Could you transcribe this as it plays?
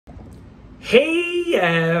Hey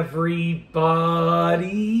everybody,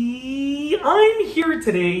 I'm here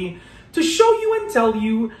today to show you and tell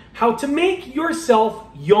you how to make yourself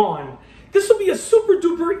yawn. This will be a super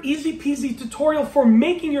duper easy peasy tutorial for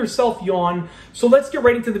making yourself yawn. So let's get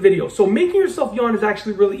right into the video. So making yourself yawn is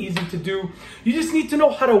actually really easy to do. You just need to know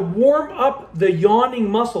how to warm up the yawning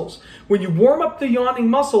muscles. When you warm up the yawning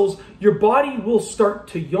muscles, your body will start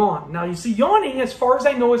to yawn. Now you see, yawning, as far as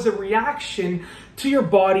I know, is a reaction to your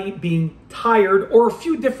body being tired or a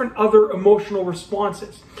few different other emotional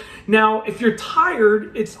responses. Now, if you're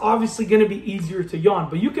tired, it's obviously going to be easier to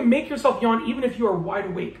yawn, but you can make yourself yawn even if you are wide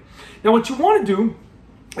awake. Now, what you want to do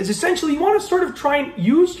is essentially you want to sort of try and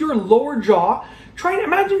use your lower jaw. Try and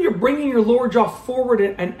imagine you're bringing your lower jaw forward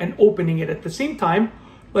and opening it at the same time,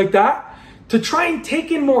 like that, to try and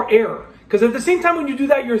take in more air. Because at the same time when you do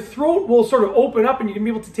that, your throat will sort of open up and you can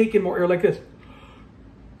be able to take in more air like this.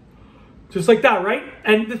 Just like that, right?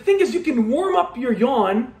 And the thing is, you can warm up your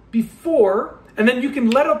yawn before, and then you can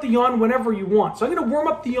let out the yawn whenever you want. So I'm going to warm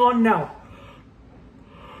up the yawn now.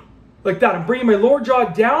 Like that. I'm bringing my lower jaw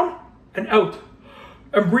down and out.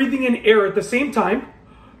 I'm breathing in air at the same time.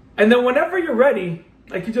 And then whenever you're ready,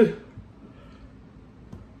 like you just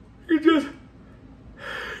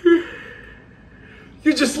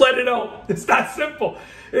let it out. It's that simple.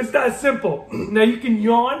 It's that simple. Now you can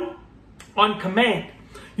yawn on command.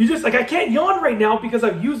 You just, like, I can't yawn right now because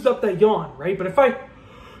I've used up that yawn, right? But if I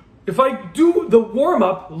do the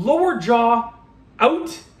warm-up, lower jaw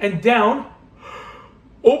out and down,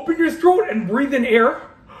 open your throat and breathe in air,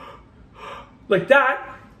 like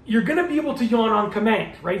that, you're gonna be able to yawn on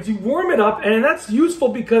command, right? So you warm it up, and that's useful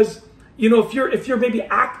because, you know, if you're maybe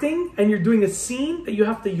acting and you're doing a scene that you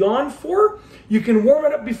have to yawn for, you can warm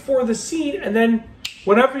it up before the scene, and then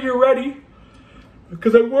whenever you're ready,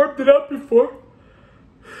 because I warmed it up before,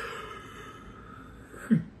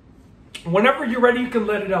 whenever you're ready, you can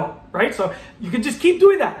let it out, right? So you can just keep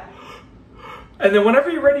doing that. And then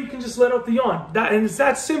whenever you're ready, you can just let out the yawn. And it's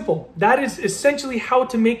that simple. That is essentially how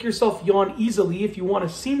to make yourself yawn easily. If you want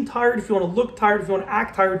to seem tired, if you want to look tired, if you want to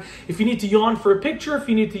act tired, if you need to yawn for a picture, if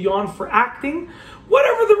you need to yawn for acting,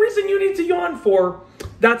 whatever the reason you need to yawn for,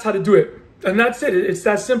 that's how to do it. And that's it. It's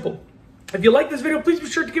that simple. If you like this video, please be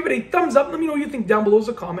sure to give it a thumbs up. Let me know what you think down below as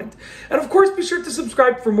a comment. And of course, be sure to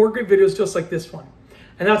subscribe for more great videos just like this one.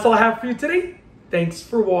 And that's all I have for you today. Thanks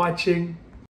for watching.